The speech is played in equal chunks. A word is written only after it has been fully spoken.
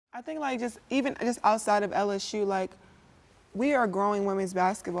I think like even outside of LSU, like we are growing women's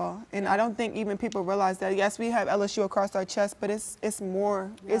basketball, and I don't think even people realize that. Yes, we have LSU across our chest, but it's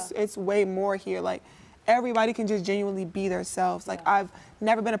more. Yeah. It's way more here. Like everybody can just genuinely be themselves. Like I've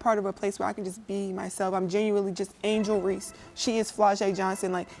never been a part of a place where I can just be myself. I'm genuinely just Angel Reese. She is Flau'Jae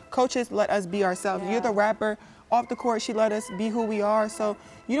Johnson. Like coaches let us be ourselves. Yeah. You're the rapper. Off the court, she let us be who we are. So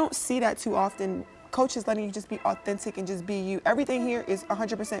you don't see that too often. Coaches letting you just be authentic and just be you. Everything here is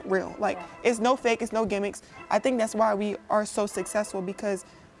 100% real. Like, it's no fake, it's no gimmicks. I think that's why we are so successful, because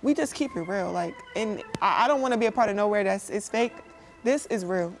we just keep it real. Like, and I don't want to be a part of nowhere it's fake. This is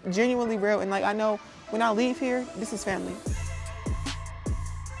real, genuinely real. And like, I know when I leave here, this is family.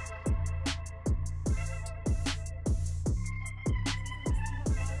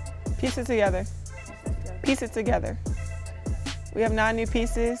 Piece it together. Piece it together. We have 9 new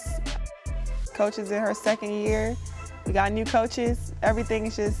pieces. Coach is in her 2nd year. We got new coaches. Everything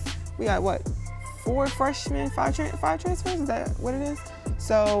is just, we got what, 4 freshmen, 5 transfers? Is that what it is?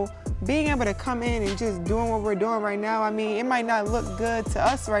 So being able to come in and just doing what we're doing right now, I mean, it might not look good to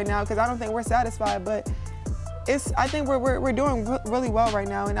us right now because I don't think we're satisfied, but I think we're doing really well right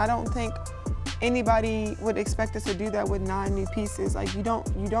now, and I don't think anybody would expect us to do that with 9 new pieces. Like you don't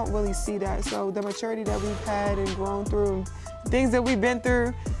really see that. So the maturity that we've had and grown through, things that we've been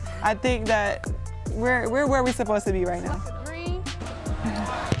through, I think that we're where we're supposed to be right now. Like a dream.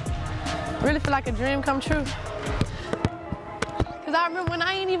 Really feel like a dream come true. Cause I remember when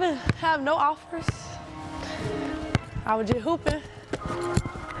I ain't even have no offers, I was just hooping,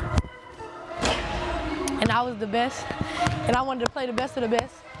 and I was the best, and I wanted to play the best of the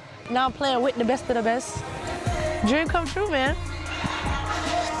best. Now I'm playing with the best of the best. Dream come true, man.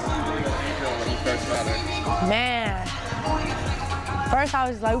 Man. First I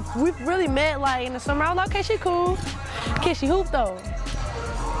was like, we really met like in the summer. I was like, okay, she cool. Can she hoop though?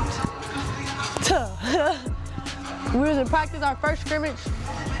 We was in practice, our first scrimmage.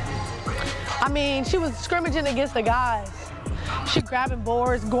 I mean, she was scrimmaging against the guys. She grabbing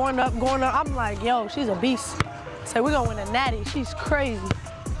boards, going up. I'm like, yo, she's a beast. So we're gonna win a natty. She's crazy.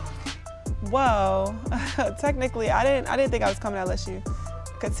 Well, technically, I didn't think I was coming to LSU.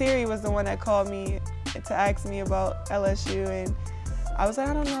 Kateri was the one that called me to ask me about LSU, and I was like,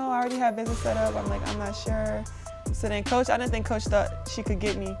 I don't know, I already have business set up. I'm like, I'm not sure. So then I didn't think Coach thought she could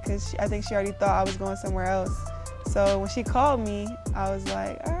get me, because I think she already thought I was going somewhere else. So when she called me, I was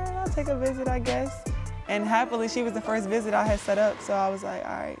like, all right, I'll take a visit, I guess. And happily, she was the first visit I had set up, so I was like,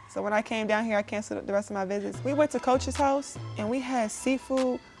 all right. So when I came down here, I canceled the rest of my visits. We went to Coach's house, and we had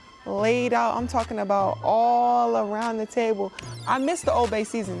seafood laid out. I'm talking about all around the table. I missed the Old Bay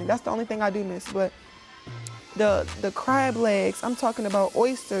seasoning. That's the only thing I do miss, but the crab legs, I'm talking about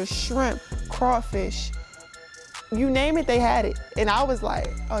oysters, shrimp, crawfish, you name it, they had it. And I was like,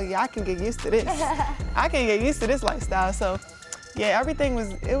 oh yeah, I can get used to this. I can get used to this lifestyle. So yeah, everything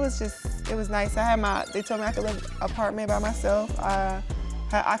was, it was nice. They told me I could live in an apartment by myself. I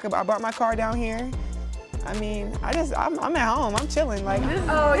brought my car down here. I mean, I'm at home, I'm chilling. Like,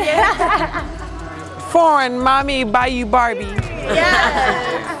 oh yeah. Foreign mommy, BAYOU Barbie.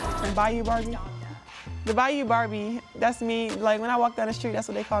 Yes. BAYOU Barbie. The BAYOU Barbie, that's me. Like when I walk down the street, that's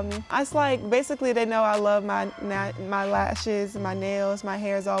what they call me. It's like, basically they know I love my lashes, my nails, my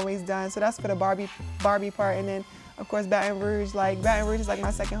hair is always done. So that's for the Barbie part. And then of course Baton Rouge is like my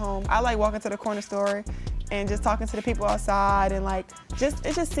 2nd home. I like walking to the corner store and just talking to the people outside, and like,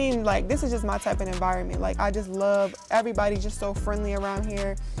 it just seemed like this is just my type of environment. Like I just love everybody, just so friendly around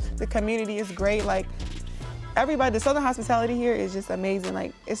here. The community is great. Like everybody, the Southern hospitality here is just amazing.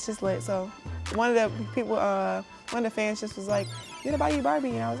 Like it's just lit. So one of the people, one of the fans just was like, you're the BAYOU Barbie,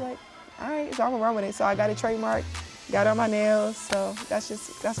 and I was like, all right, so I'm gonna run with it. So I got a trademark, got it on my nails, so that's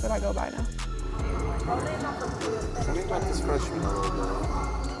what I go by now. Tell me about this freshman.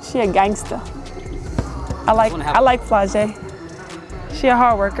 She a gangster. I like Flau'Jae. She a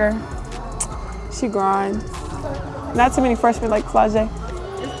hard worker. She grind. Not too many freshmen like Flau'Jae.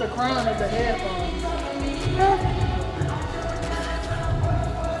 It's the crown of the headphones.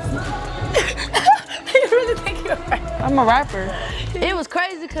 You really think you're right? I'm a rapper. It was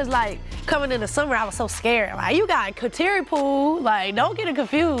crazy because like coming in the summer, I was so scared. Like you got Kateri Poole, like don't get it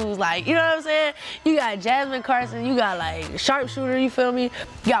confused. Like, you know what I'm saying? You got Jasmine Carson, you got like sharpshooter, you feel me?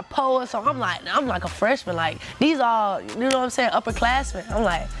 You got Poa, so I'm like a freshman. Like these all, you know what I'm saying, upperclassmen. I'm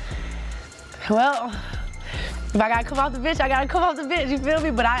like, well, if I gotta come off the bench, I gotta come off the bench, you feel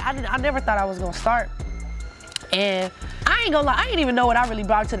me? But I never thought I was gonna start. And I ain't gonna lie, I didn't even know what I really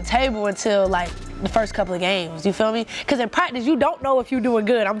brought to the table until like the first couple of games, you feel me? Because in practice, you don't know if you're doing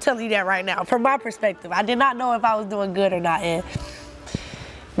good. I'm telling you that right now, from my perspective. I did not know if I was doing good or not. And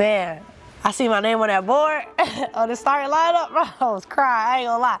Man, I see my name on that board, on the starting lineup, bro, I was crying, I ain't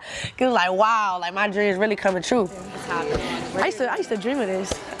gonna lie. It was like, wow, like my dream's really coming true. I used to dream of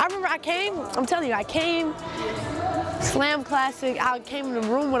this. I remember I came, I'm telling you, I came, Slam Classic, I came in the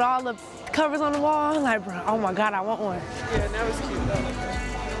room with all the covers on the wall, like, bro, oh my God, I want one. Yeah, that was cute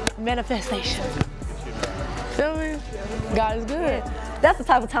though. Manifestation. Feel me? God is good. That's the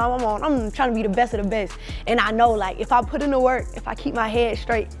type of time I'm on. I'm trying to be the best of the best. And I know, like, if I put in the work, if I keep my head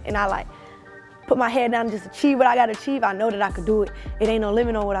straight and I, like, put my head down and just achieve what I gotta achieve, I know that I could do it. It ain't no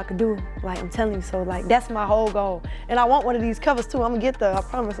limit on what I could do. Like, I'm telling you, so, like, that's my whole goal. And I want one of these covers, too. I'm gonna get I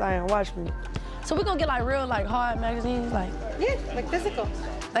promise I am. Watch me. So we're gonna get, like, real, like, hard magazines, like? Yeah, like physical.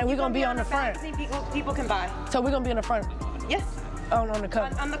 Like, we're gonna be on the front. People can buy. So we're gonna be on the front? Yeah. On the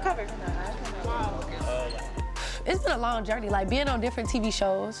cover? On the cover. It's been a long journey, like being on different TV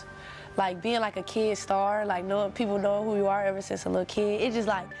shows, like being like a kid star, like people know who you are ever since a little kid. It just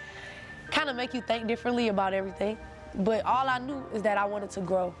like kind of make you think differently about everything. But all I knew is that I wanted to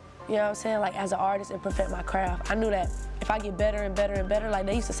grow. You know what I'm saying? Like as an artist and perfect my craft. I knew that if I get better and better and better, like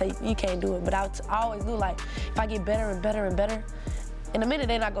they used to say, you can't do it. But I always knew like if I get better and better and better, in a minute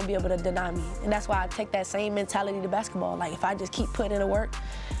they're not gonna be able to deny me. And that's why I take that same mentality to basketball. Like if I just keep putting in the work,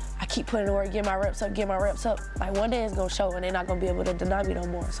 I keep putting in the work, get my reps up, like one day it's gonna show and they're not gonna be able to deny me no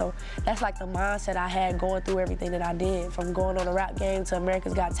more. So that's like the mindset I had going through everything that I did, from going on a rap game to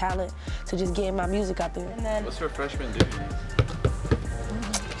America's Got Talent to just getting my music out there. And then, what's her freshman duty?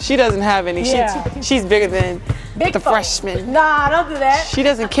 She doesn't have any. Yeah. She's bigger than the freshman. Nah, don't do that. She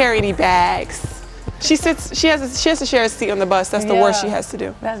doesn't carry any bags. She has to share a seat on the bus. That's the worst she has to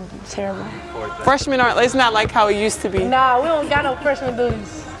do. That's terrible. Freshmen aren't, it's not like how it used to be. Nah, we don't got no freshman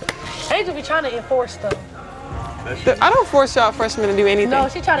duties. Angel be trying to enforce stuff. I don't force y'all freshmen to do anything. No,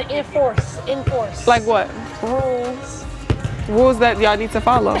 she trying to enforce. Like what? Rules. Rules that y'all need to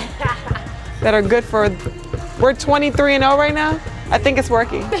follow. That are good for, we're 23-0 right now. I think it's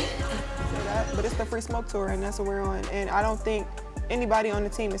working. But it's the Free Smoke Tour and that's what we're on. And I don't think anybody on the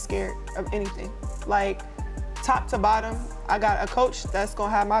team is scared of anything. Like top to bottom, I got a coach that's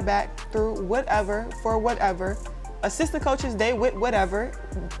gonna have my back through whatever, for whatever. Assistant coaches, they with whatever.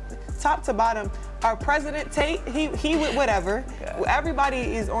 Top to bottom, our president, Tate, he with whatever. Everybody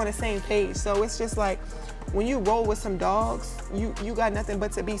is on the same page. So it's just like, when you roll with some dogs, you got nothing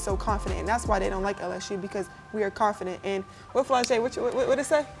but to be so confident. And that's why they don't like LSU, because we are confident. And what Flau'Jae, what it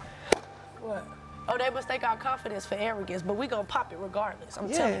say? What? Oh, they mistake our confidence for arrogance, but we gonna pop it regardless, I'm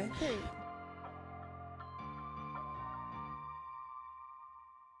telling you.